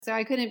So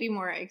I couldn't be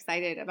more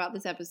excited about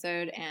this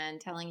episode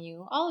and telling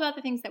you all about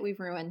the things that we've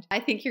ruined. I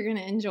think you're going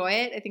to enjoy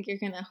it. I think you're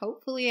going to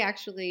hopefully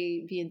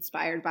actually be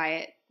inspired by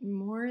it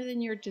more than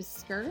you're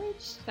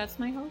discouraged. That's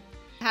my hope.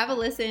 Have a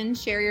listen,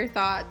 share your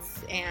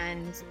thoughts,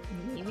 and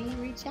maybe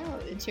reach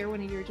out and share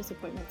one of your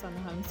disappointments on the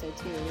homestead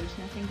too. There's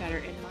nothing better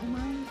in my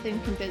mind than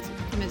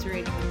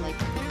commiserating with like.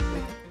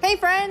 Hey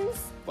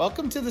friends!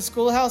 Welcome to the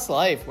Schoolhouse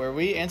Life, where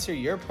we answer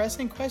your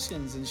pressing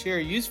questions and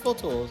share useful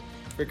tools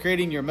for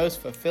creating your most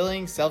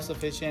fulfilling,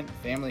 self-sufficient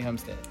family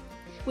homestead.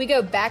 We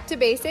go back to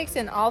basics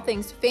in all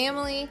things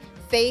family,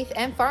 faith,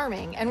 and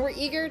farming, and we're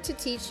eager to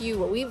teach you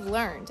what we've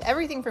learned.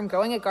 Everything from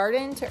growing a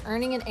garden to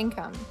earning an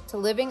income to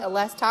living a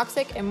less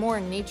toxic and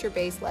more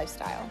nature-based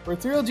lifestyle. We're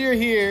thrilled you're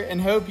here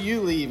and hope you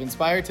leave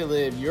inspired to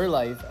live your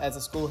life as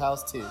a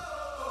schoolhouse too.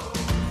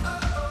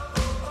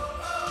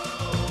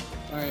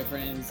 All right,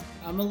 friends,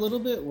 I'm a little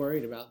bit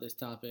worried about this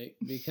topic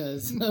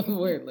because of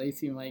where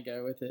Lacey might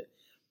go with it,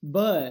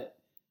 but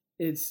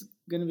it's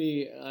going to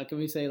be, can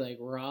we say, like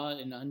raw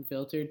and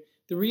unfiltered?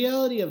 The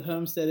reality of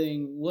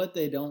homesteading, what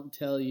they don't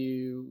tell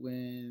you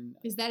when...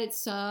 is that it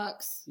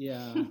sucks.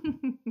 Yeah.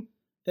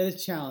 That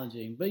is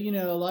challenging. But, you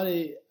know,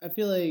 I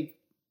feel like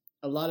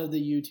a lot of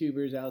the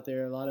YouTubers out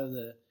there, a lot of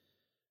the,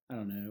 I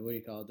don't know, what do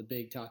you call it? The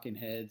big talking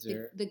heads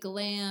or... The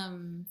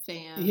glam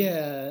fam.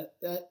 Yeah.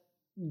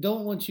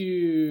 Don't want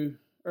you...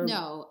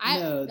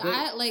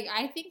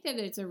 I think that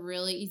it's a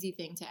really easy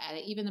thing to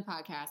edit. Even the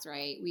podcast,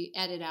 right? We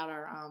edit out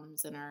our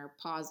ums and our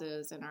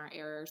pauses and our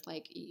errors.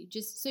 Like,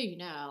 just so you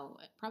know,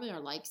 probably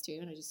our likes too.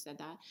 And I just said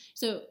that.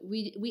 So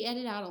we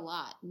edit out a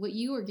lot. What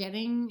you are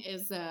getting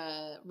is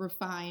a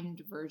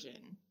refined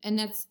version, and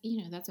that's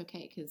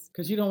okay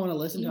because you don't want to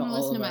listen to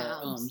all of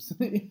our ums.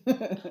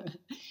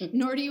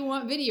 Nor do you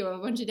want video of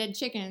a bunch of dead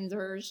chickens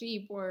or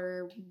sheep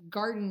or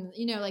garden.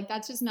 Like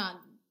that's just not.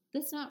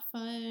 That's not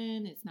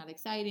fun. It's not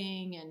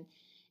exciting, and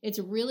it's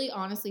really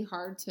honestly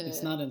hard to.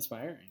 It's not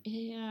inspiring.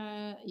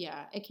 Yeah.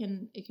 It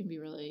can be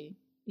really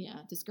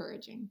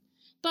discouraging,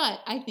 but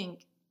I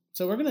think.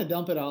 So we're gonna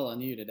dump it all on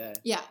you today.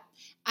 Yeah,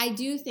 I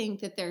do think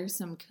that there's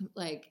some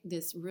like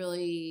this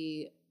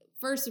really.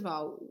 First of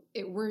all,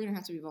 we're going to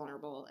have to be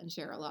vulnerable and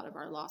share a lot of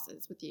our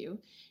losses with you.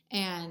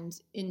 And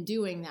in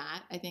doing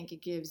that, I think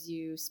it gives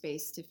you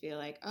space to feel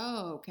like,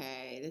 oh,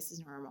 okay, this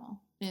is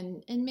normal.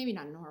 And maybe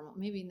not normal,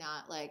 maybe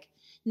not like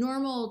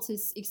normal to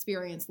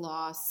experience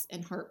loss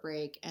and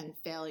heartbreak and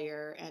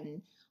failure,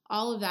 and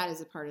all of that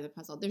is a part of the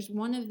puzzle. There's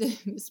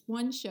this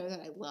one show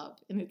that I love,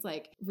 and it's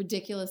like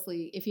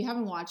ridiculously, if you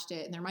haven't watched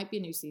it, and there might be a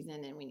new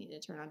season, and we need to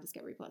turn on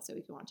Discovery Plus so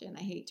we can watch it. And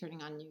I hate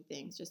turning on new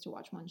things just to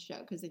watch one show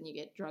because then you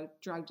get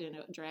dragged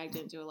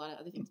into a lot of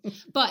other things.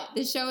 But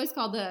this show is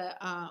called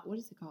what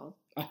is it called?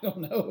 I don't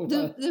know.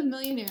 The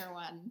millionaire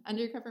one,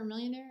 Undercover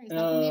Millionaire. Is that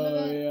the name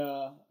of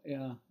it?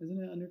 Yeah. Isn't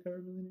it Undercover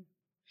Millionaire?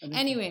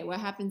 Anyway, what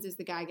happens is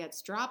the guy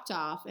gets dropped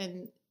off,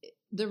 and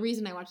the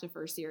reason I watched the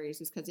first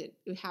series is because it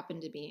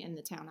happened to be in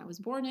the town I was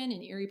born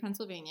in Erie,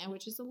 Pennsylvania,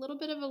 which is a little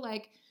bit of a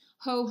like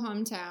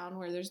ho-hum town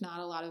where there's not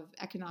a lot of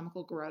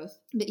economical growth.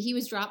 But he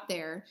was dropped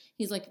there.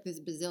 He's like this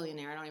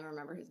bazillionaire. I don't even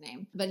remember his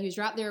name. But he was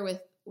dropped there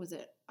with, was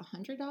it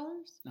 $100?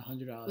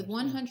 $100. With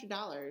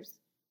 $100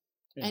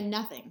 and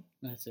nothing.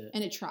 That's it.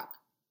 And a truck.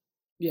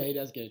 Yeah, he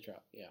does get a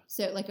truck. Yeah.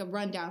 So like a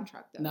rundown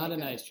truck, though. Not like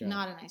a nice truck.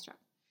 Not a nice truck.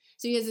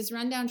 So he has this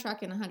rundown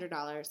truck and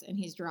 $100, and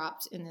he's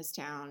dropped in this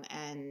town,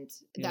 and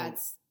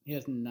He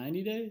has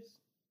 90 days?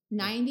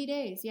 90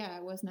 days. Yeah,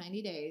 it was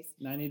 90 days.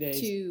 90 days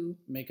to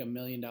make $1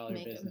 million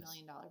business. Make $1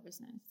 million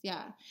business.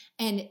 Yeah.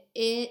 And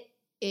it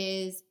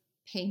is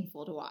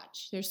painful to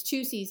watch. There's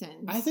 2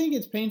 seasons. I think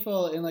it's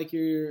painful and, like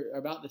you're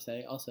about to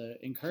say, also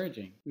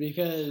encouraging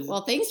because...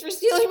 Well, thanks for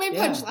stealing my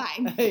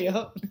punchline.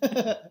 Yep.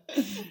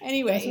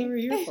 Anyway. That's what we're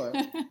here for.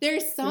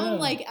 There's some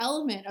like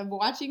element of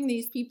watching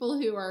these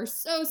people who are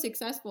so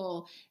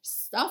successful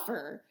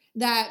suffer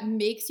that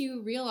makes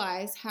you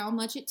realize how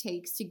much it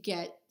takes to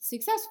get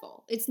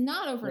successful. It's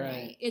not overnight.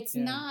 Right. It's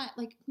not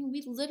like,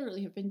 we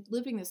literally have been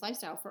living this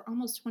lifestyle for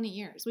almost 20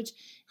 years, which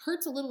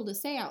hurts a little to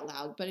say out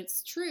loud, but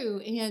it's true.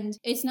 And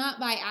it's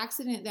not by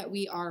accident that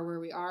we are where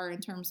we are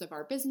in terms of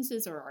our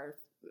businesses or our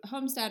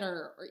homestead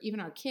or even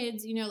our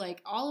kids.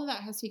 Like all of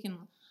that has taken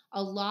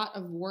a lot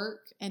of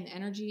work and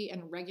energy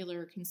and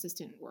regular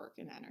consistent work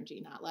and energy,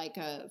 not like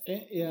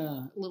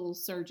little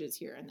surges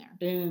here and there.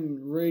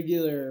 And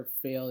regular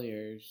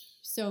failures.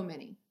 So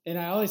many. And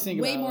I always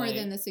think way about more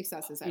than the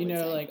successes, I would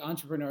say. Like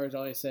entrepreneurs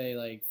always say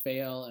like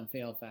fail and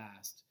fail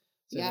fast.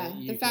 So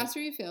the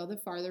faster you fail, the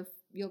farther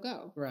you'll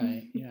go.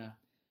 Right, yeah.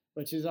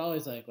 Which is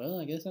always like,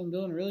 well, I guess I'm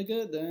doing really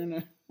good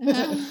then.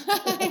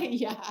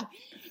 Yeah.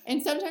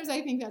 And sometimes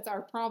I think that's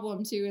our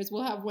problem too, is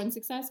we'll have one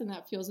success and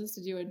that fuels us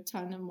to do a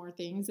ton of more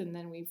things, and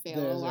then we fail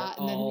a lot.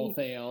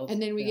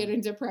 And then we get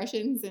into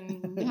depressions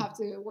and have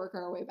to work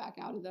our way back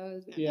out of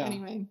those. Yeah.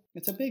 Anyway.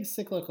 It's a big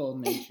cyclical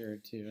nature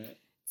to it.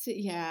 So,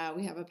 yeah,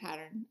 we have a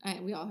pattern.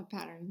 We all have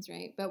patterns,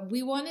 right? But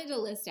we wanted to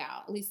list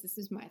out, at least this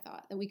is my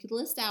thought, that we could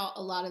list out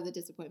a lot of the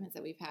disappointments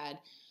that we've had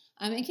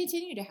and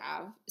continue to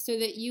have, so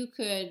that you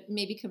could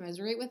maybe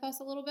commiserate with us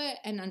a little bit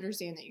and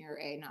understand that you're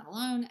A, not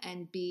alone,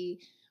 and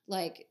B,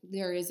 like,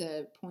 there is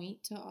a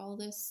point to all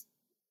this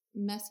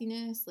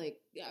messiness. Like,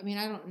 I mean,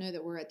 I don't know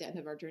that we're at the end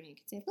of our journey and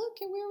can say, look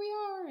at where we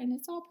are and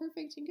it's all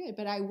perfect and good.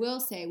 But I will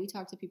say, we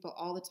talk to people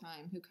all the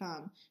time who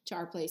come to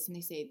our place and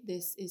they say,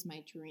 this is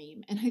my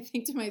dream. And I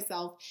think to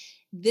myself,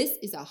 this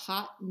is a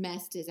hot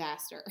mess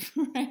disaster,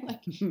 right?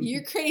 Like,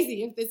 you're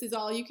crazy if this is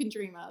all you can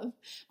dream of.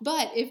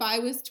 But if I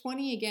was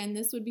 20 again,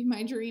 this would be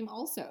my dream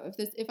also.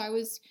 If I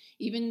was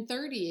even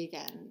 30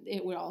 again,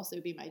 it would also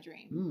be my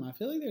dream. I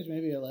feel like there's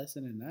maybe a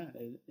lesson in that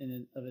in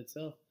and of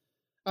itself.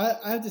 I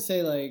have to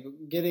say, like,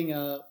 getting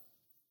up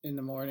in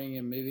the morning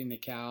and moving the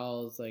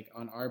cows, like,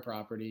 on our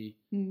property,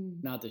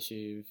 not the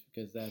shuv,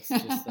 because that's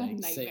just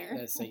like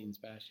that's Satan's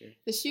pasture.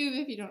 The shuv,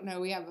 if you don't know,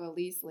 we have a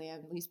lease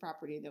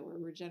property that we're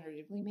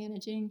regeneratively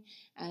managing,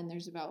 and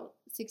there's about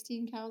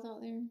 16 cows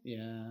out there.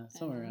 Yeah,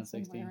 somewhere around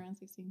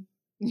 16.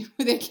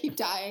 They keep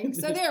dying.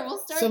 So there, we'll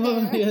start some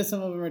there.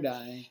 Some of them are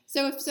dying.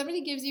 So if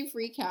somebody gives you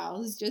free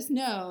cows, just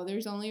know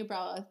there's only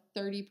about a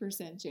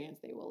 30% chance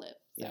they will live.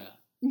 So. Yeah.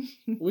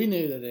 we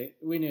knew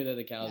that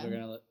the cows were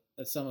gonna.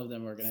 Some of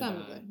them were gonna die. Some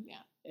of them,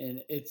 yeah.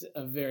 And it's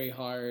a very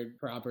hard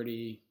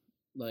property,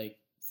 like,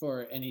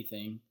 for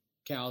anything,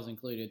 cows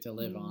included, to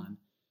live on.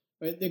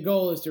 But the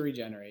goal is to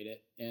regenerate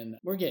it, and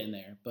we're getting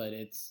there. But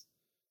it's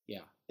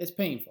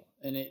painful,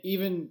 and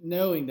even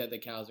knowing that the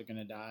cows are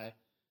gonna die,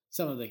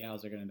 some of the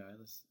cows are gonna die.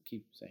 Let's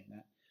keep saying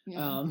that.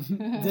 Yeah.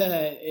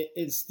 That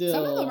it's still,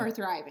 some of them are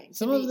thriving.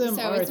 Some of them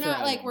are it's thriving.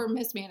 Not like we're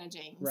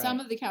mismanaging. Right. Some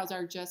of the cows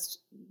are just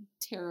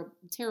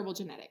terrible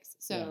genetics.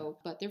 So,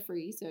 but they're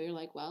free. So you're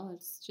like, well,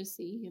 let's just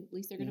see. At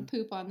least they're going to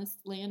poop on this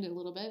land a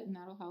little bit, and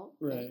that'll help.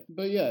 Right.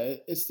 But yeah,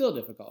 it's still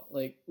difficult.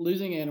 Like,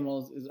 losing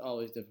animals is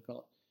always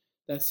difficult.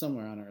 That's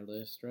somewhere on our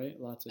list, right?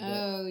 Lots of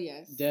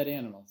dead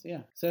animals.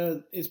 Yeah.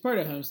 So it's part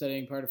of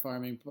homesteading, part of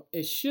farming.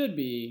 It should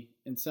be,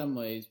 in some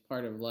ways,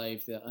 part of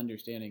life, the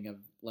understanding of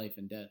life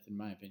and death, in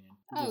my opinion.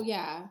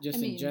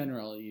 Just in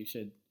general, you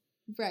should.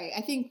 Right.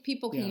 I think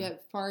people can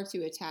get far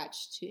too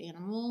attached to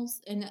animals.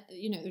 And,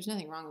 there's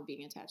nothing wrong with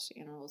being attached to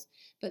animals,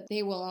 but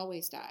they will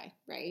always die,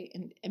 right?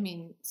 And, I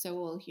mean, so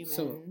will humans.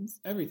 So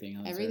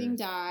everything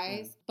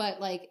dies. Yeah.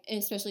 But, like,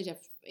 especially to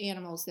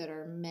animals that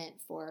are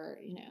meant for,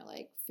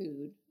 like,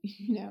 food,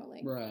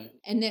 like. Right.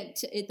 And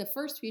that the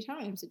first few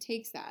times it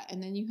takes that.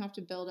 And then you have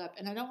to build up.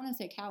 And I don't want to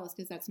say callous,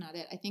 because that's not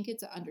it. I think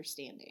it's an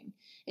understanding.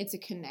 It's a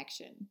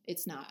connection.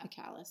 It's not a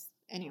callous.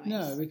 Anyways.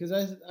 No, because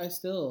I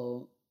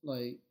still,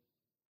 like...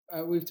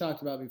 we've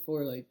talked about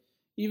before, like,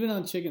 even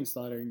on chicken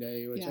slaughtering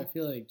day, which I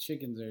feel like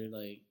chickens are,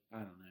 like, I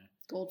don't know.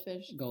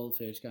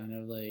 Goldfish, kind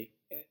of, like,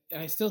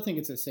 I still think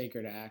it's a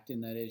sacred act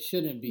in that it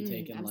shouldn't be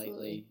taken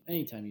lightly.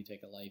 Anytime you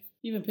take a life,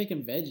 even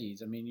picking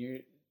veggies, I mean, you're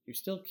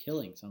still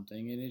killing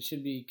something, and it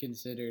should be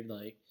considered,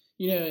 like,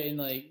 in,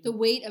 like... The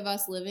weight of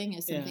us living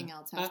is something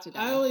else has to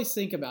die. I always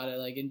think about it,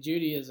 like, in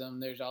Judaism,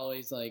 there's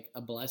always, like,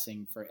 a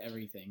blessing for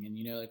everything. And,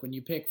 like, when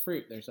you pick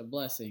fruit, there's a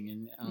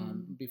blessing.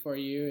 And before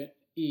you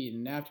eat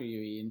and after you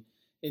eat, and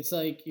it's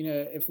like,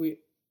 if we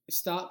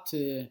stop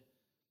to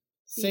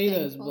say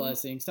those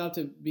blessings, stop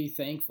to be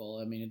thankful.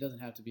 I mean, it doesn't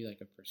have to be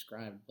like a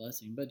prescribed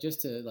blessing, but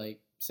just to,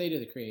 like, say to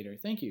the Creator,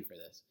 thank you for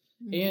this,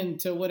 and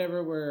to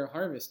whatever we're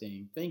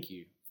harvesting, thank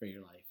you for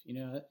your life.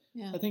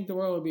 I think the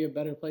world would be a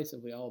better place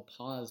if we all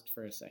paused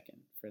for a second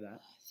for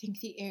that. Think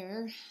the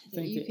air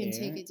that you can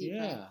take a deep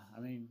breath. Yeah,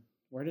 I mean,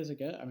 where does it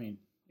go? I mean,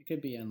 it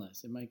could be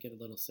endless. It might get a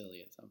little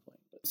silly at some point.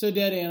 So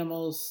dead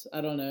animals,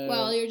 I don't know.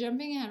 Well, you're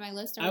jumping ahead my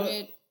list.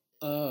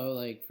 Oh,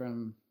 like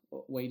from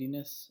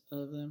weightiness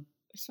of them?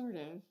 Sort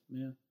of.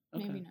 Yeah.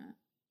 Okay. Maybe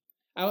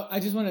not. I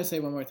just want to say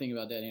one more thing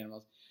about dead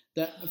animals.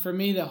 That, for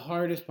me, the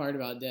hardest part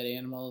about dead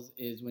animals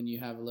is when you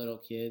have little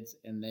kids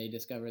and they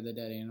discover the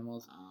dead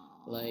animals.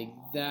 Like,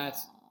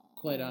 that's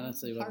quite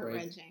honestly what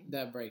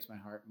breaks my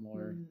heart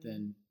more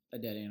than a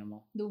dead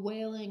animal. The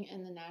wailing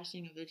and the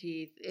gnashing of the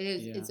teeth,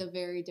 it's a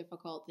very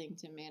difficult thing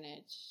to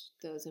manage,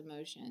 those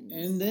emotions.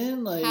 And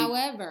then, like,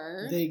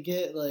 however, they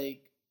get,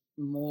 like,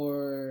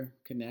 more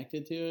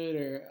connected to it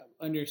or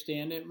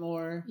understand it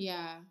more.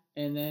 Yeah.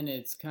 And then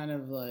it's kind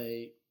of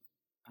like,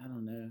 I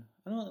don't know.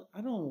 I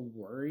don't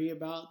worry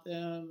about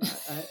them.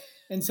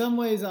 In some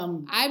ways,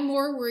 I'm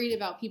more worried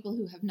about people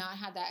who have not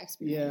had that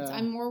experience. Yeah.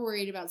 I'm more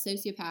worried about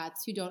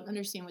sociopaths who don't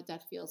understand what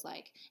death feels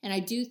like. And I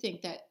do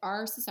think that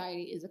our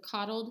society is a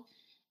coddled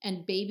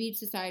and babied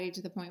society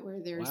to the point where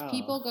there's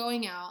people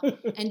going out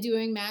and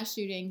doing mass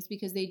shootings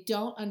because they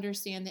don't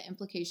understand the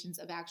implications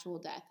of actual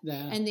death. Yeah.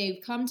 And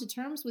they've come to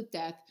terms with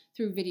death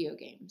through video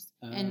games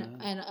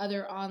and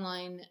other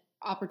online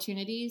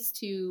opportunities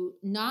to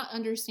not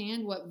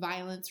understand what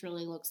violence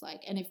really looks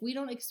like. And if we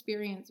don't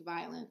experience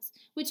violence,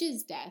 which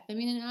is death, I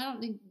mean, and I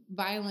don't think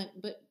violent,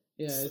 but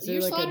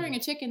you're like slaughtering a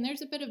chicken,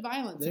 there's a bit of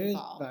violence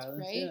involved,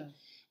 right? Yeah.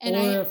 And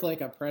or if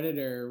like a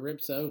predator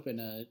rips open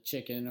a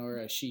chicken or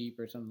a sheep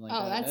or something like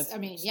that. That's I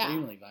mean,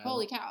 extremely violent.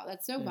 Holy cow,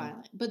 that's so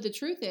violent. But the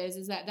truth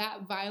is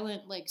that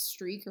violent like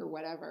streak or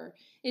whatever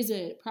is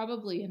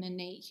probably an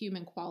innate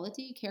human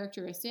quality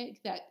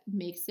characteristic that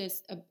makes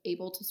this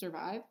able to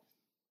survive.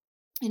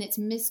 And it's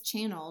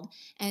mischanneled.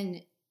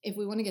 And if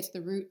we want to get to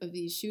the root of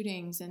these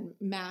shootings and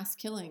mass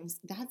killings,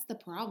 that's the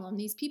problem.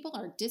 These people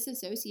are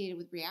disassociated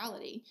with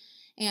reality.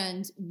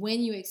 And when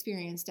you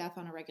experience death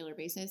on a regular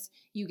basis,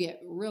 you get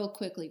real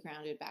quickly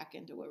grounded back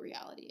into what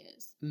reality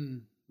is.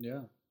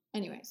 Yeah.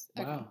 Anyways.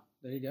 Wow. Okay.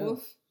 There you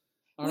go.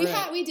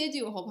 We did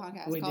do a whole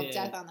podcast called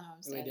Death on the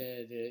Homestead. We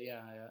did. Yeah.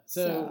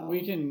 So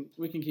we can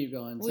keep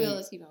going.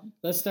 Let's keep going.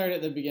 Let's start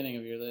at the beginning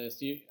of your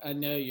list. I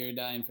know you're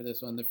dying for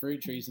this one. The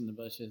fruit trees and the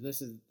bushes.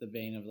 This is the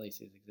bane of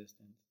Lacey's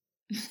existence.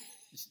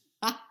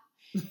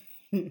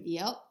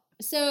 Yep.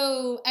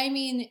 So, I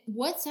mean,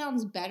 what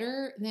sounds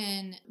better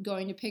than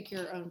going to pick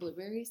your own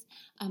blueberries?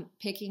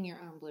 Picking your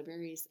own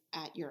blueberries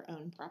at your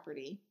own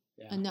property.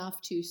 Yeah.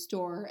 Enough to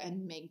store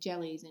and make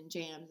jellies and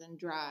jams and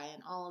dry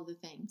and all of the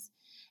things.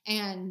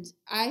 And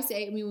I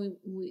mean,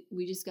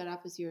 we just got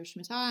off with your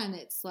Shemitah, and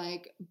it's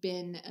like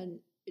been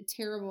a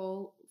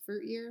terrible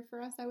fruit year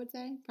for us, I would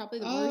say. Probably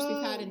the worst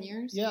we've had in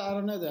years. Yeah, I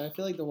don't know that. I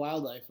feel like the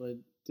wildlife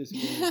would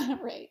disagree.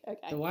 Right,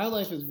 okay. The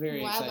wildlife is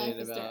very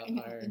excited about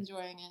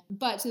enjoying it.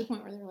 But to the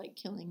point where they're like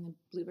killing the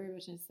blueberry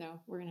bushes, so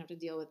we're going to have to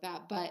deal with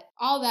that. But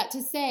all that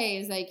to say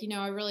is like,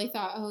 I really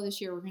thought,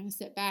 this year we're going to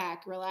sit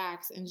back,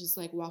 relax, and just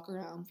like walk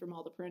around from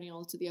all the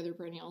perennials to the other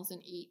perennials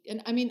and eat.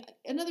 And I mean,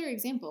 another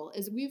example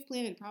is we've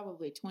planted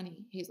probably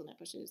 20 hazelnut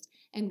bushes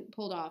and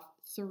pulled off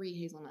 3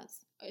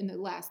 hazelnuts in the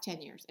last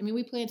 10 years. I mean,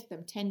 we planted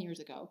them 10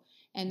 years ago,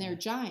 and they're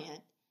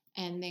giant.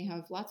 And they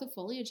have lots of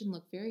foliage and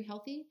look very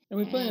healthy. And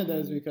we planted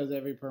those because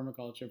every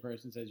permaculture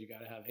person says you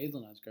got to have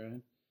hazelnuts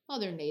growing. Well,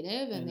 they're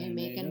native and they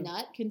make a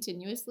nut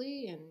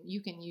continuously, and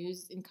you can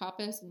use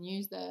encompass and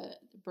use the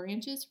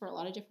branches for a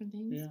lot of different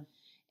things. Yeah.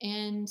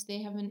 And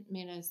they haven't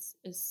made us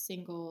a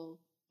single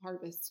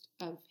harvest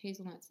of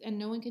hazelnuts, and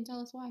no one can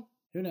tell us why.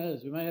 Who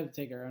knows? We might have to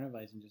take our own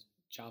advice and just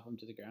chop them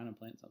to the ground and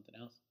plant something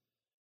else.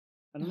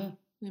 I don't know.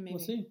 Maybe. We'll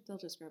see. They'll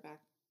just grow back.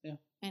 Yeah.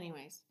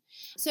 Anyways,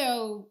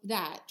 so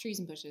trees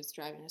and bushes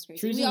driving us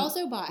crazy. We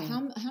also bought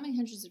how many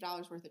hundreds of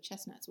dollars worth of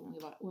chestnuts when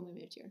we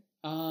moved here?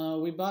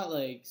 We bought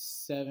like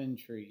 7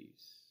 trees,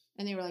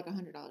 and they were like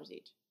 $100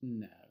 each.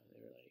 No,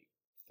 they were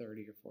like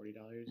 $30 or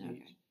 $40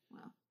 each. Wow.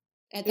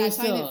 At that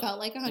time, it felt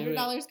like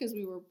 $100 because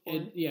we were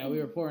poor. We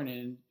were pouring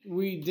in.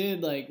 We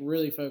did like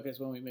really focus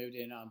when we moved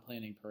in on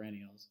planting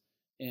perennials,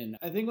 and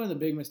I think one of the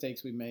big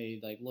mistakes we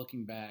made, like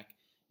looking back,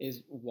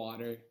 is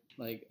water.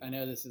 Like I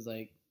know this is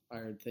like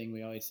our thing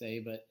we always say,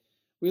 but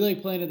we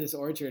like planted this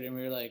orchard and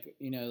we were like,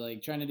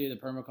 like trying to do the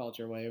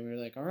permaculture way. And we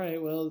were like, all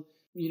right, well,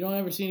 you don't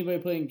ever see anybody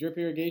putting drip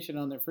irrigation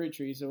on their fruit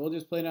trees. So we'll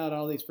just plant out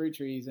all these fruit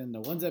trees, and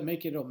the ones that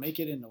make it will make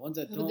it. And the ones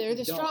that don't, they're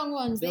the strong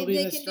ones. They'll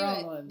be the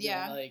strong ones.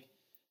 Yeah. And like,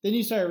 then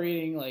you start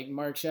reading like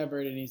Mark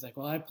Shepard, and he's like,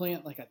 well, I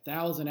plant like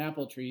 1,000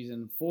 apple trees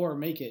and 4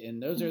 make it.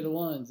 And those are the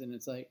ones. And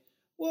it's like,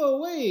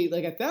 whoa, wait,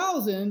 like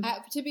 1,000?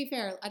 To be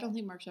fair, I don't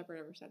think Mark Shepard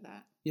ever said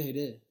that. Yeah, he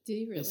did. Did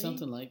he really? It's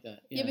something like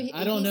that. Yeah, but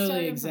I don't know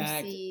the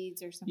exact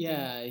seeds or something.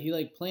 Yeah, he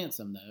like plants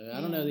them though. Yeah.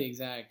 I don't know the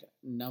exact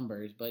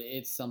numbers, but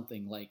it's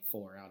something like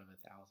 4 out of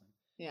 1,000.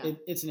 Yeah,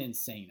 it's an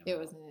insane amount. It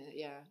was,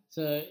 yeah.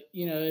 So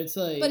it's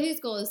like. But his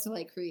goal is to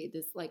like create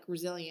this like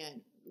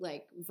resilient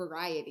like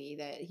variety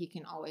that he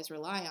can always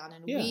rely on,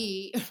 and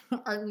we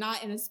are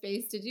not in a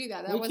space to do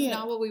that. That was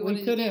not what we wanted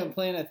to do. We couldn't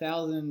plant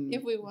 1,000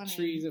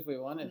 trees if we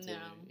wanted to.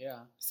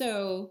 Yeah.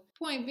 So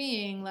point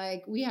being,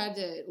 like we had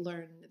to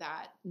learn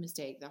that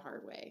mistake the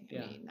hard way.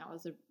 I mean,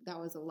 that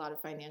was a lot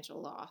of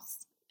financial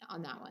loss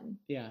on that one.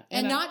 Yeah.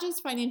 And not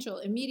just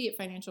immediate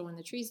financial when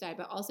the trees die,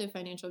 but also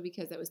financial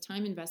because that was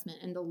time investment.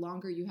 And the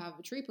longer you have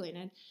a tree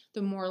planted,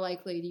 the more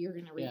likely you're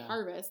going to reap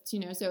harvest,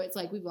 So it's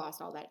like we've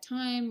lost all that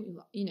time,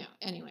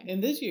 anyway.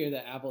 And this year,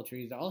 the apple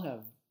trees all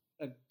have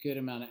a good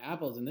amount of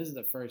apples. And this is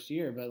the first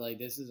year, but like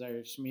this is our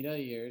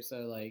Shemitah year. So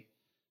like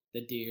the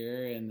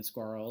deer and the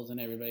squirrels and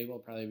everybody will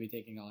probably be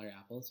taking all our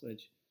apples,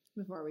 which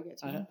before we get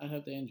to I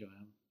hope they enjoy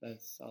them.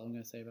 That's all I'm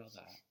going to say about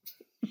that.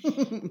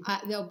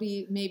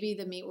 Maybe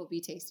the meat will be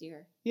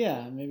tastier.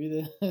 Yeah, maybe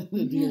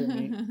the deer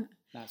meat.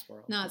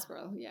 Not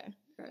squirrel. Yeah,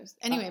 gross.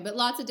 Anyway, but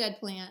lots of dead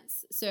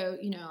plants. So,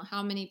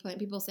 how many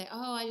people say,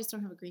 oh, I just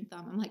don't have a green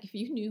thumb. I'm like, if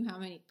you knew how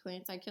many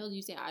plants I killed,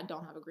 you say, I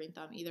don't have a green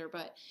thumb either.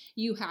 But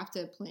you have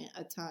to plant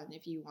a ton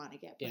if you want to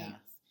get plants. Yeah.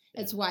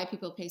 It's why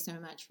people pay so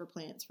much for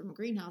plants from a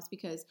greenhouse,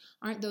 because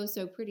aren't those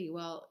so pretty?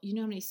 Well, you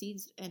know how many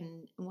seeds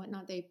and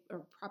whatnot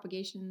or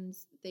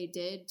propagations they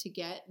did to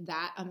get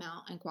that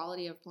amount and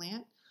quality of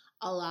plant?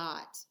 A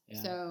lot.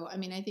 Yeah. So, I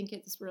mean, I think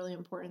it's really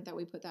important that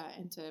we put that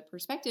into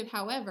perspective.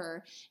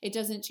 However, it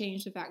doesn't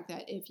change the fact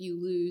that if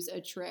you lose a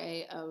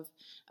tray of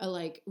a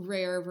like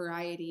rare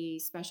variety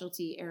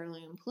specialty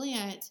heirloom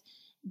plant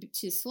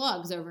to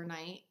slugs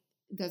overnight,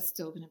 that's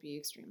still going to be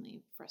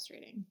extremely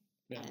frustrating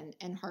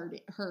and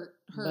hurt.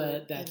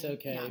 But that's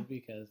okay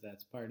because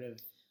that's part of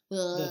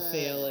the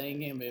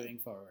feeling and moving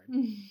forward.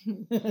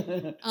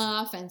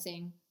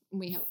 Fencing.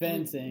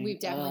 Fencing. We've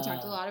definitely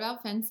talked a lot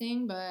about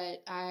fencing,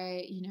 but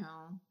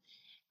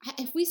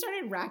if we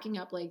started racking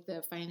up like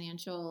the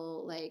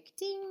financial, like,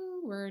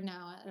 ding, we're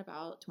now at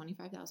about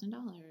 $25,000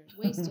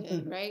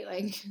 wasted, right?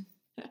 Like,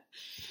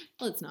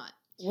 well, it's not.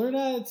 We're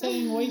not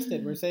saying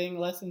wasted. We're saying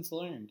lessons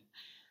learned.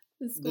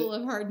 The school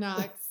of hard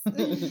knocks.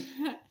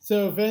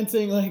 So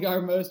fencing, like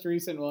our most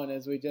recent one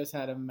is we just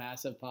had a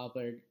massive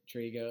poplar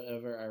tree go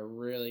over our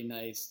really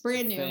nice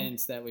brand new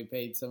fence that we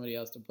paid somebody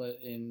else to put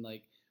in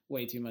like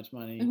way too much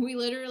money. And we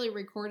literally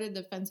recorded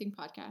the fencing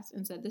podcast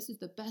and said, this is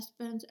the best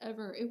fence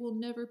ever. It will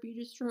never be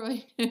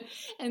destroyed.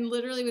 And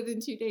literally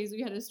within 2 days,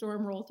 we had a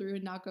storm roll through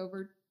and knock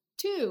over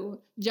 2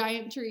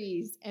 giant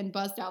trees and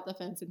bust out the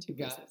fence in 2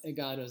 pieces.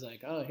 God was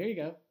like, oh, here you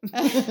go.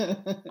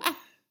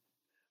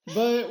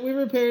 But we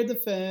repaired the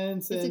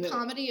fence. It's and a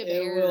comedy of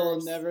errors. It will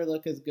errors. never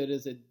look as good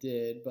as it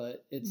did,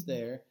 but it's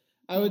there.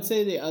 I would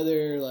say the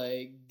other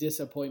like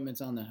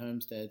disappointments on the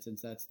homestead,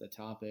 since that's the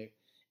topic,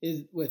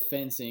 is with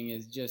fencing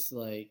is just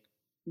like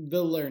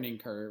the learning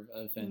curve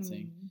of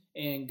fencing.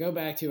 And go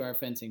back to our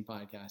fencing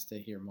podcast to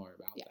hear more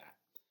about that.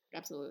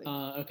 Absolutely.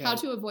 Okay. How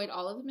to avoid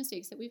all of the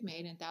mistakes that we've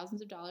made and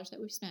thousands of dollars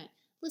that we've spent.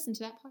 Listen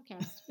to that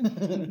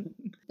podcast.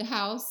 The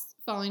house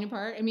falling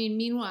apart. I mean,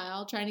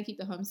 meanwhile, trying to keep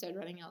the homestead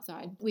running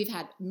outside. We've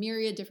had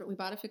myriad different, we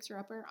bought a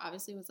fixer-upper.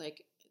 Obviously, it was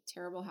like a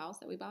terrible house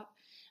that we bought.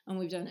 And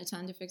we've done a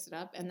ton to fix it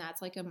up. And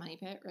that's like a money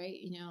pit, right?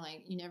 You know,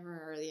 like you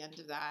never are the end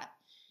of that.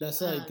 That's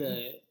like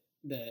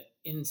the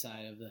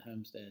inside of the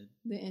homestead.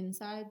 The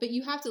inside. But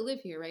you have to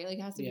live here, right? Like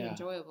it has to be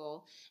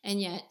enjoyable. And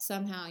yet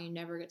somehow you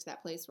never get to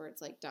that place where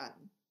it's like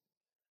done.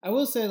 I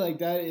will say like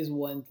that is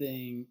one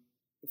thing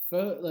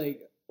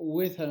like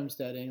with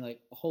homesteading,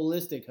 like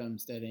holistic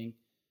homesteading,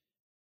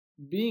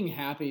 being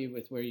happy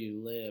with where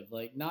you live,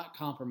 like not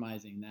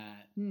compromising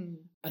that,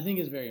 I think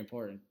is very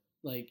important.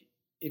 Like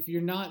if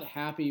you're not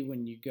happy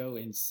when you go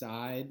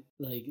inside,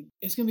 like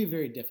it's going to be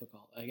very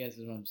difficult, I guess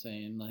is what I'm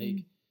saying.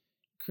 Like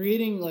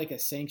creating like a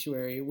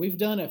sanctuary. We've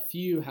done a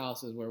few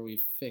houses where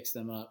we've fixed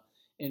them up,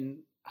 and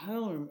I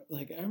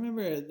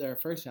remember at our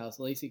first house,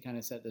 Lacey kind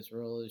of set this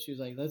rule. She was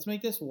like, let's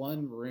make this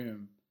one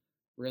room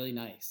really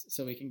nice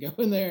so we can go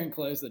in there and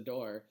close the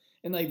door.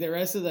 And like the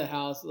rest of the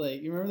house,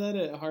 like you remember that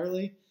at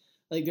Harley?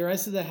 Like the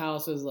rest of the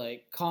house was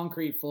like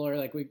concrete floor.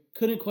 Like we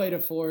couldn't quite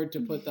afford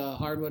to put the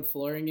hardwood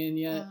flooring in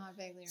yet. Oh, I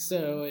vaguely remember.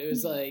 So it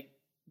was like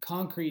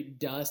concrete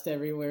dust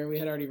everywhere. We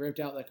had already ripped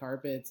out the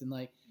carpets, and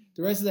like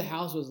the rest of the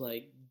house was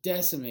like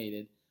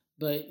decimated.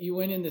 But you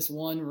went in this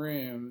one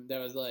room that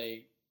was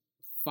like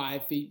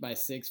 5 feet by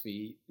 6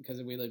 feet,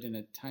 because we lived in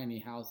a tiny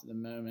house at the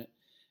moment,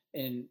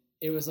 and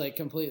it was like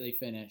completely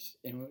finished.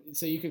 And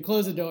so you could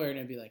close the door and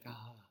it'd be like,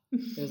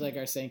 it was like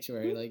our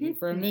sanctuary. Like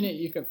for a minute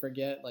you could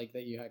forget like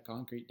that you had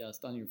concrete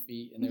dust on your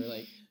feet and they were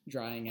like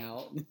drying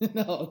out and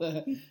all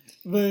that.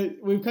 But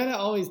we've kind of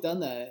always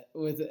done that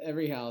with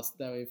every house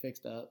that we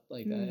fixed up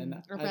like that. And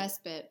or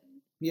respite.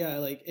 Yeah,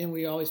 like, and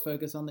we always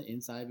focus on the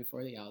inside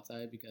before the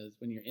outside, because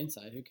when you're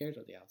inside, who cares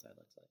what the outside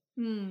looks like?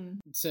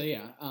 So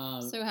yeah.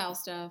 So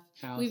house stuff.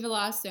 We've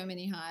lost so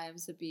many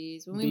hives of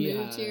bees. When we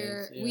moved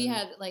here, we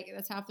had like,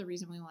 that's half the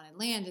reason we wanted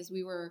land, is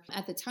we were,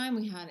 at the time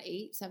we had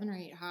 7 or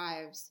 8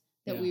 hives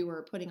that we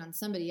were putting on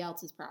somebody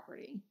else's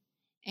property.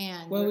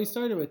 And well, we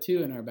started with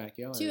 2 in our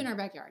backyard. 2 in our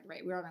backyard,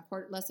 right? We were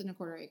on less than a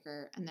quarter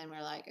acre. And then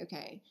we're like,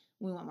 okay,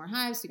 we want more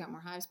hives. We got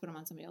more hives, put them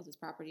on somebody else's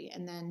property.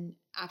 And then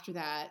after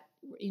that,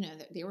 you know,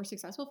 they were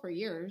successful for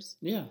years.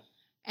 Yeah.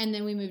 And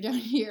then we moved down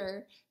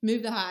here,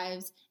 moved the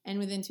hives, and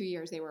within 2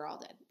 years, they were all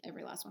dead.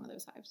 Every last one of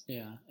those hives.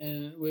 Yeah.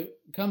 And we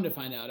come to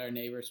find out our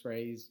neighbor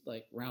sprays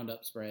like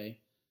Roundup spray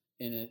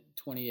in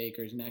 20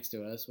 acres next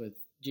to us with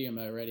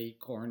GMO ready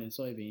corn and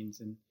soybeans,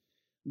 and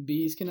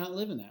bees cannot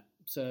live in that.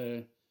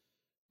 So,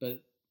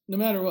 but no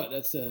matter what,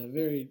 that's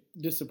very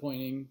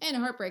disappointing and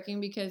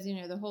heartbreaking, because you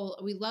know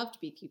we loved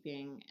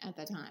beekeeping at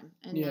that time,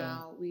 and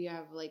now we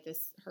have like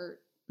this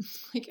hurt,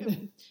 like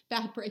a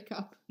bad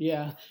breakup.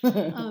 Yeah,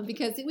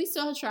 because we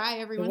still try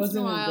every once in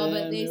a while,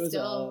 but they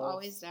still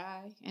always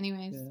die.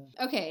 Anyways,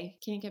 okay,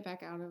 can't get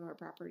back out of our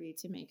property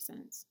to make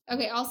sense.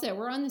 Okay, also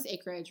we're on this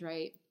acreage,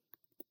 right?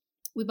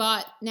 We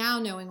bought, now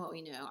knowing what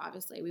we know,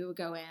 obviously, we would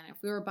go in.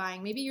 If we were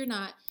buying, maybe you're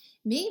not,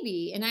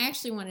 maybe, and I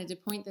actually wanted to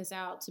point this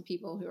out to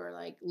people who are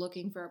like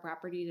looking for a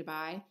property to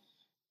buy.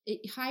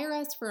 Hire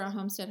us for a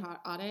homestead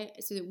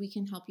audit so that we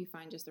can help you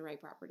find just the right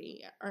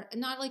property. Or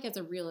not like as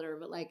a realtor,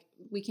 but like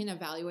we can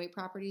evaluate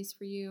properties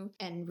for you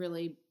and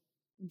really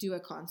do a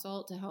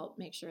consult to help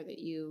make sure that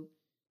you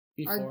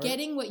are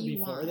getting what you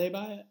want. Before they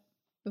buy it?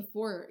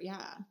 Before,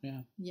 yeah.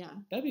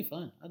 That'd be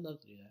fun. I'd love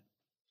to do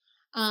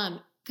that.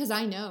 Because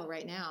I know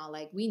right now,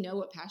 like we know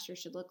what pasture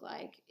should look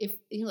like. If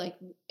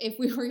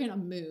we were gonna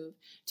move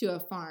to a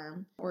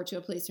farm or to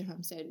a place to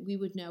homestead, we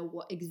would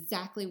know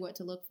exactly what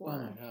to look for. Oh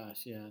my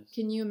gosh, yes.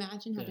 Can you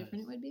imagine how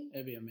different it would be?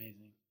 It'd be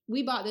amazing.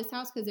 We bought this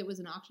house because it was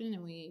an auction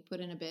and we put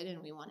in a bid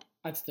and we won it.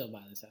 I'd still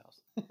buy this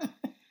house.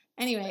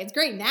 Anyway, it's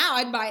great now.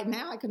 I'd buy it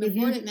now. I couldn't If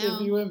afford it now.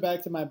 If you went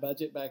back to my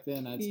budget back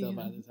then, I'd still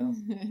buy this house.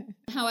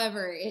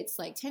 However, it's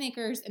like 10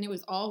 acres and it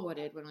was all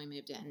wooded when we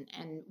moved in.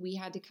 And we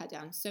had to cut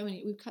down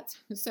we've cut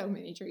so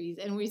many trees.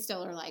 And we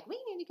still are like, we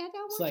need to cut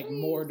down more trees. It's like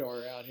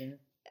Mordor out here.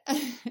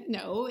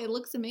 No, it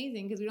looks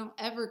amazing because we don't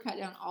ever cut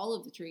down all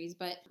of the trees.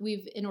 But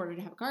in order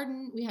to have a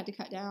garden, we had to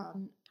cut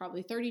down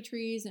probably 30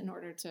 trees in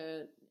order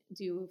to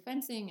do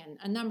fencing and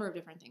a number of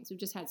different things. We've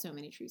just had so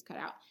many trees cut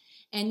out.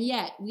 And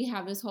yet we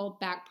have this whole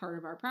back part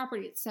of our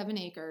property. It's 7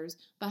 acres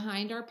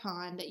behind our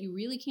pond that you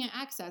really can't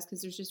access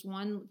because there's just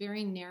one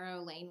very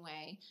narrow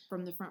laneway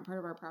from the front part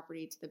of our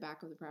property to the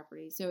back of the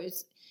property. So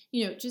it's,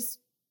 just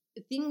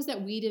things that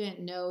we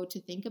didn't know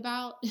to think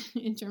about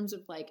in terms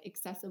of like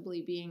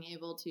accessibly being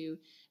able to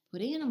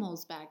put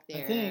animals back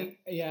there.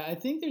 I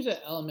think there's an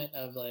element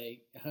of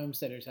like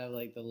homesteaders have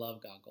like the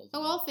love goggles.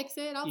 Oh, I'll fix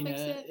it. I'll fix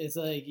it. It's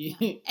like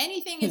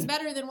anything is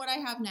better than what I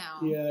have now.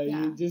 Yeah,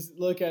 you just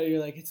look at it,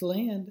 you're like, it's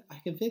land. I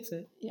can fix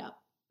it. Yeah.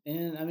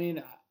 And I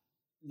mean,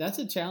 that's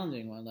a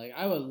challenging one. Like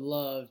I would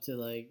love to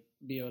like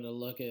be able to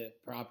look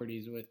at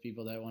properties with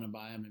people that want to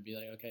buy them and be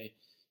like, okay,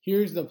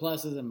 here's the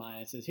pluses and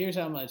minuses. Here's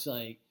how much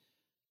like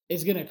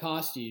it's going to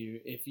cost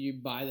you if you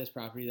buy this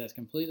property that's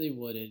completely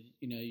wooded.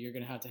 You're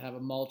going to have a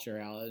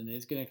mulcher out, and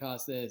it's going to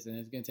cost this, and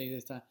it's going to take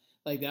this time.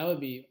 Like that would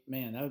be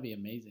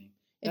amazing.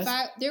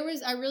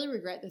 I really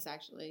regret this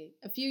actually.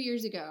 A few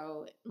years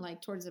ago,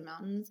 like towards the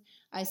mountains,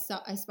 I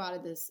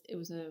spotted this. It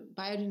was a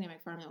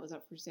biodynamic farm that was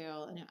up for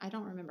sale, and I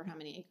don't remember how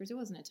many acres. It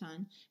wasn't a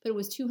ton, but it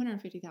was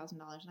 $250,000.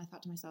 And I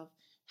thought to myself,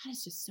 that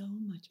is just so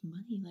much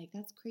money. Like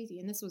that's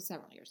crazy. And this was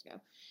several years ago.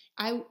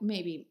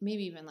 Maybe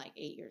even like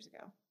 8 years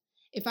ago.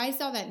 If I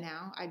saw that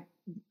now, I'd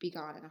be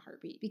gone in a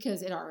heartbeat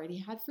because it already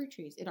had fruit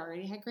trees. It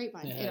already had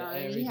grapevines. It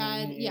already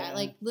had,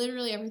 like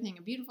literally everything,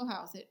 a beautiful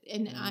house.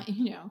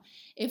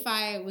 If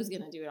I was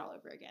going to do it all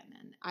over again,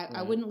 then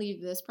I wouldn't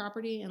leave this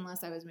property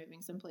unless I was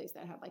moving someplace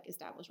that had like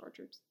established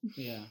orchards.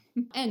 Yeah.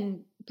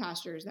 And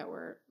pastures that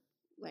were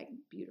like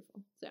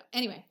beautiful. So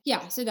anyway,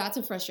 so that's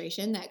a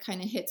frustration that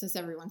kind of hits us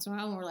every once in a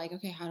while. And we're like,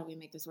 okay, how do we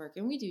make this work?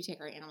 And we do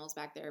take our animals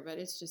back there, but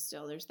it's just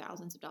still, there's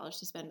thousands of dollars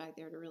to spend back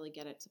there to really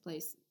get it to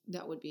place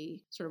that would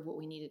be sort of what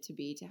we need it to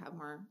be to have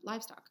more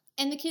livestock.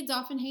 And the kids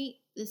often hate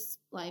this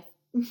life.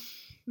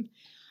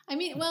 I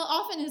mean, well,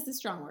 often is the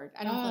strong word.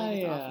 I don't feel like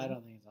it's often. I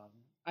don't think it's often.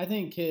 I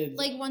think kids...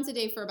 Like once a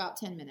day for about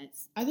 10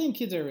 minutes. I think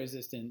kids are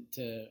resistant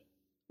to...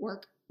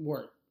 Work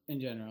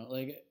in general.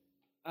 Like,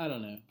 I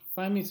don't know.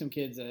 Find me some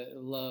kids that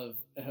love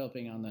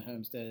helping on the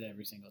homestead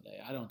every single day.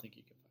 I don't think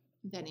you can find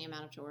them. With any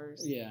amount of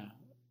chores. Yeah.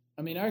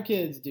 I mean, our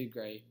kids do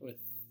great with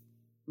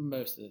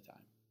most of the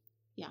time.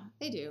 Yeah,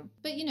 they do.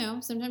 But,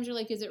 sometimes you're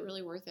like, is it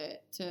really worth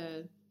it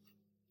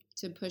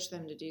to push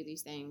them to do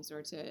these things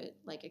or to,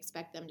 like,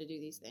 expect them to do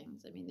these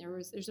things? I mean,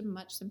 there's a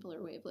much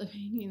simpler way of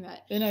living in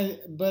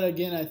that. But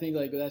again, I think,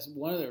 like, that's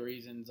one of the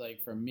reasons,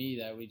 like, for me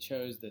that we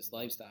chose this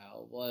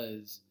lifestyle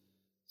was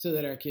so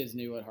that our kids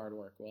knew what hard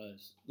work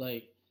was.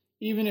 Like,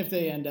 even if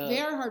they end up... They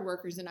are hard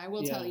workers, and I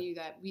will tell you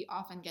that we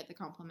often get the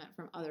compliment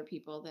from other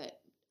people that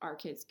our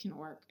kids can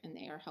work and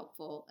they are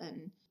helpful.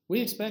 And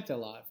we expect a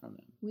lot from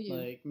them. We do.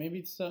 Like, maybe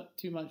it's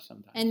too much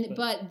sometimes.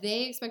 But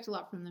they expect a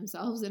lot from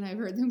themselves, and I've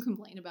heard them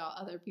complain about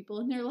other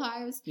people in their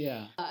lives.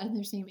 Yeah. In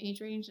their same age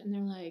range, and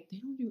they're like, they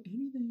don't do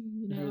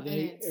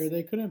anything, Or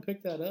they couldn't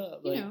pick that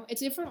up. Like,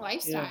 it's a different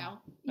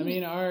lifestyle. Yeah. I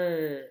mean,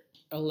 our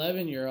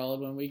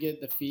 11-year-old, when we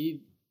get the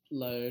feed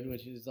load,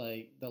 which is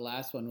like, the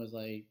last one was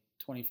like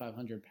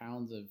 2,500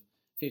 pounds of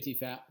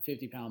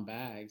 50-pound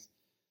bags,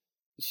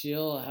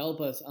 she'll help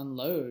us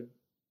unload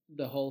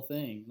the whole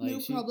thing.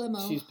 Like,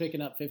 she's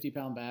picking up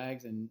 50-pound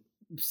bags and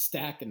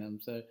stacking them.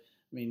 So, I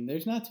mean,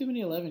 there's not too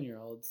many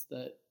 11-year-olds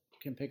that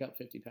can pick up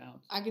 50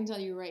 pounds. I can tell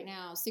you right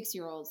now,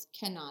 6-year-olds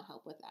cannot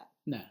help with that.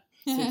 No.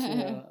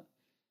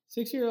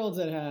 6-year-olds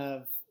that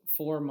have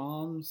 4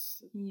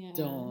 moms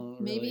don't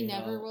really maybe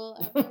never help. will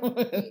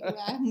ever.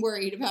 I'm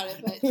worried about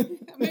it,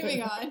 but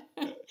moving on.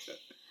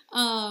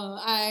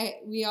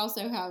 We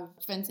also have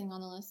fencing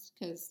on the list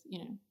because,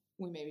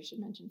 we maybe should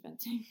mention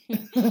fencing.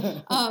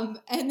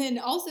 And then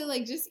also,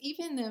 like, just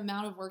even the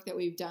amount of work that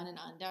we've done and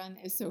undone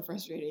is so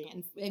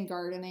frustrating. And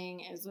gardening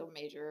is a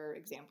major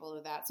example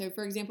of that. So,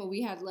 for example,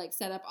 we had, like,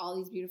 set up all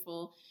these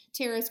beautiful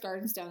terrace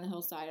gardens down the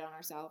hillside on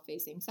our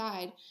south-facing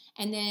side.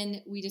 And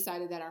then we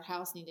decided that our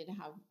house needed to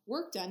have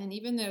work done. And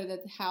even though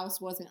the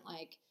house wasn't,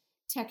 like,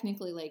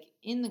 technically, like,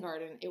 in the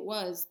garden, it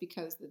was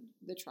because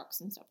the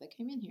trucks and stuff that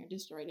came in here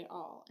destroyed it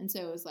all. And so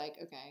it was like,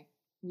 okay,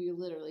 we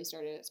literally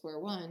started at square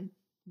one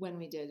when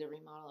we did a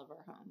remodel of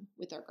our home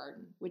with our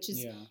garden, which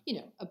is,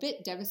 a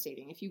bit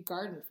devastating. If you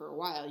garden for a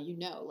while,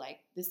 like,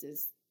 this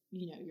is,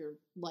 your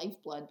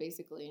lifeblood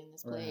basically in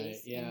this place.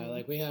 Right. Yeah.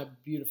 Like, we have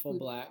beautiful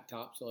black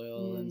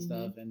topsoil and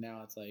stuff, and now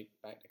it's like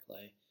back to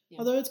clay. Yeah.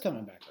 Although it's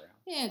coming back around.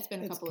 Yeah, it's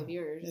been a couple of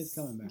years. It's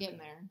coming back. Getting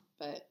there.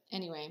 But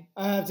anyway.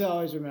 I have to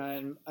always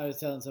remind, I was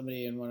telling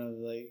somebody in one of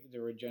the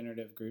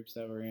regenerative groups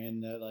that we're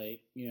in that,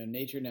 like,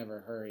 nature never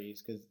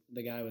hurries, because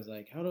the guy was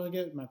like, how do I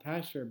get my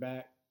pasture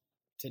back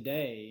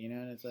today?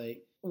 And it's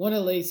like, one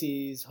of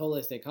Lacey's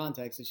holistic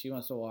contexts is she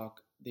wants to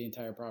walk the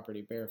entire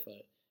property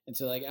barefoot. And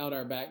so, like, out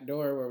our back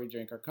door where we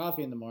drink our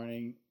coffee in the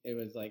morning, it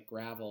was like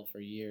gravel for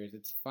years.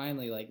 It's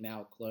finally like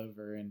now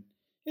clover, and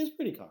it's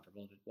pretty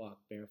comfortable to walk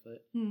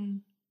barefoot.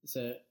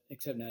 So,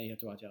 except now you have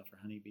to watch out for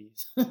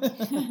honeybees.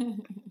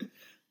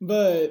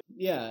 But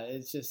yeah,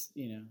 it's just,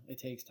 it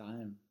takes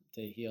time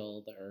to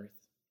heal the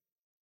earth.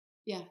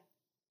 Yeah.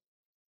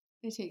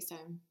 It takes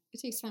time. It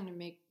takes time to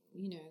make,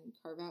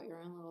 carve out your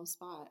own little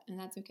spot. And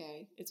that's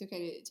okay. It's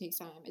okay that it takes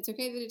time. It's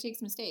okay that it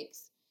takes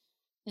mistakes.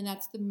 And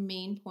that's the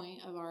main point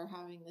of our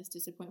having this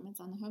Disappointments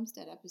on the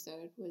Homestead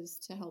episode, was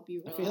to help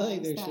you realize I feel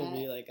like there should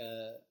be like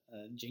a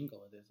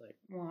jingle. It's like,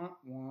 wah,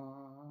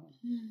 wah,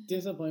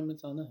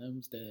 Disappointments on the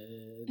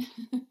Homestead.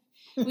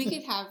 We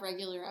could have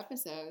regular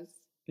episodes.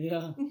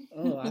 Yeah.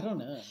 Oh, I don't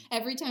know.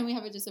 Every time we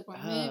have a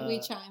disappointment, we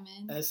chime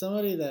in. As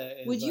somebody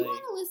that is, would you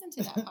want to listen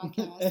to that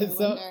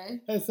podcast?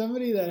 As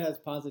somebody that has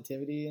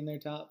positivity in their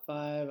top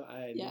 5,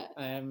 I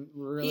am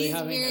really He's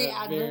having very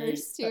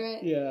adverse to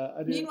it. Yeah.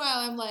 I do.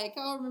 Meanwhile, I'm like,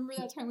 oh, remember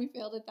that time we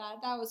failed at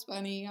that? That was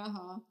funny.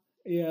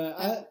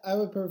 Yeah, I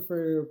would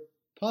prefer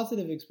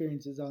positive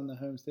experiences on the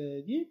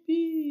homestead.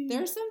 Yippee!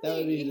 There's something. That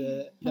would be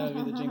the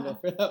jingle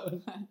for that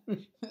one.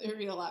 There'd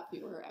be a lot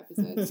fewer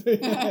episodes.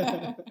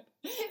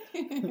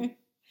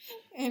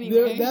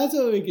 Anyway, that's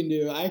what we can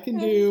do. I can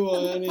do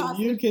one, and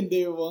you can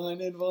do one,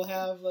 and we'll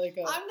have like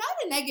a. I'm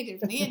not a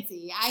negative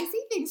Nancy. I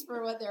see things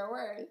for what they're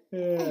worth.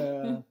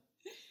 Yeah.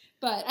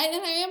 But I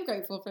am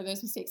grateful for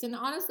those mistakes, and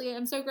honestly,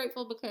 I'm so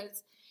grateful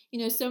because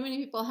so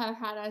many people have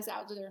had us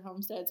out to their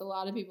homesteads. A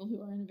lot of people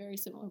who are in very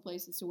similar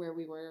places to where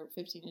we were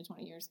 15 to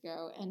 20 years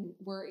ago, and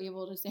we're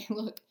able to say,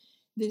 look,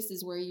 this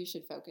is where you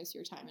should focus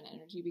your time and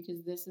energy,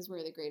 because this is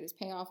where the greatest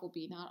payoff will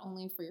be, not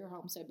only for your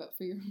homestead, but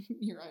for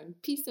your own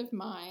peace of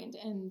mind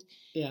and,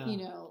 again,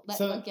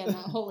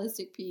 that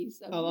holistic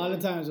piece. A lot of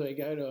times we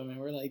go to them and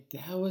we're like,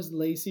 that was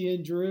Lacey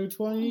and Drew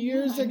 20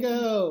 years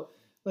ago.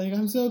 Like,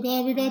 I'm so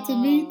glad we got to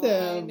meet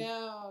them. I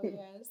know,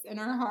 yes. And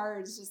our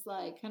hearts just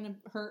like kind of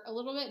hurt a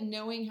little bit,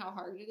 knowing how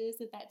hard it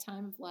is at that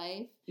time of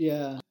life.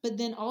 Yeah. But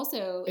then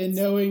also... And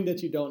knowing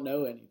that you don't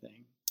know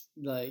anything.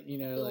 Like,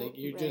 like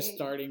you're just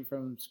starting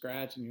from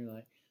scratch and you're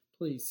like,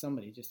 please,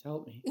 somebody just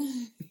help me.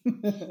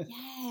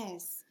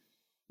 Yes.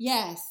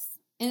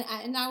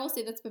 And I will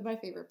say that's been my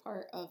favorite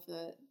part of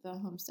the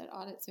homestead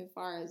audit so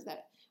far, is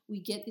that we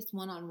get this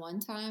one-on-one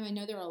time. I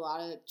know there are a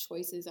lot of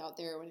choices out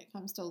there when it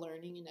comes to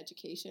learning and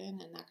education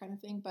and that kind of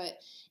thing, but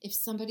if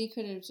somebody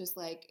could have just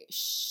like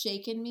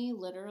shaken me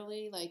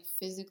literally, like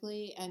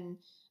physically, and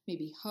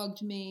maybe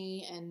hugged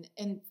me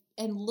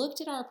and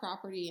looked at our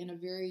property in a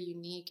very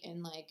unique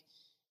and like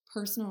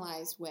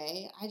personalized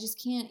way, I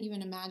just can't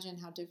even imagine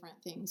how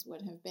different things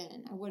would have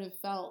been. I would have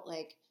felt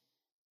like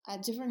a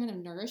different kind of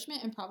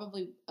nourishment and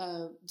probably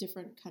a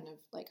different kind of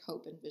like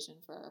hope and vision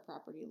for our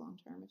property long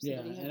term. If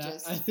somebody had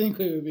I think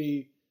we would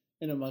be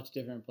in a much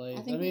different place.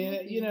 I mean,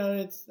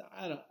 it's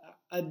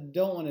I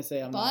don't want to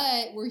say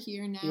but we're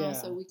here now,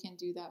 so we can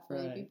do that for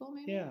other people.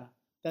 Maybe. Yeah.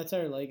 That's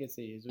our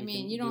legacy.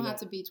 You don't have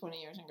to be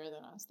 20 years younger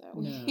than us, though.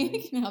 No,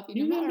 we can help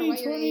you no matter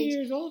what your age. 20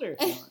 years older.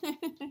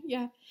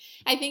 Yeah.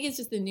 I think it's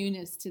just the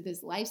newness to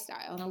this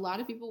lifestyle. And a lot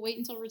of people wait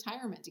until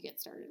retirement to get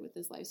started with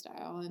this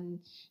lifestyle. And,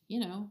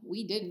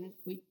 we didn't.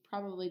 We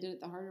probably did it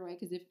the harder way.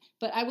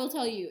 But I will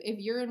tell you, if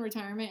you're in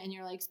retirement and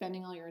you're like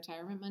spending all your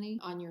retirement money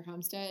on your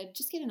homestead,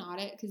 just get an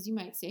audit, because you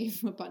might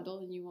save a bundle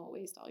and you won't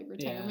waste all your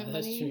retirement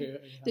money.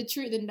 That's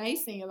true. The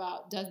nice thing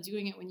about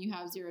doing it when you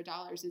have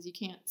 $0 is you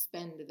can't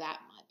spend that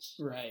much.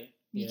 Right.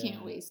 You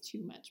can't waste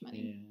too much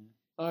money.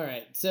 Yeah. All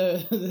right. So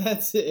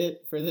that's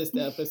it for this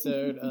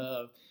episode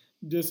of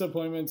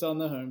Disappointments on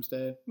the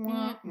Homestead.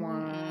 Wah,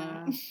 wah.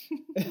 And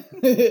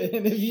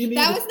if you need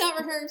that was not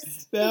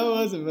rehearsed. That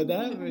wasn't, but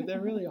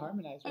that really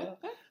harmonized well.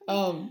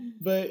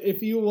 But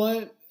if you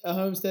want a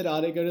homestead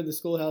audit, go to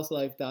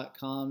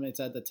theschoolhouselife.com.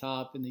 It's at the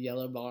top in the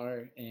yellow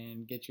bar,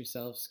 and get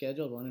yourself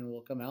scheduled one, and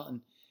we'll come out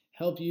and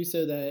help you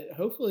so that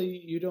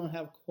hopefully you don't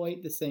have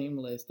quite the same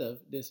list of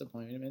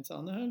disappointments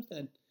on the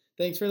homestead.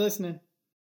 Thanks for listening.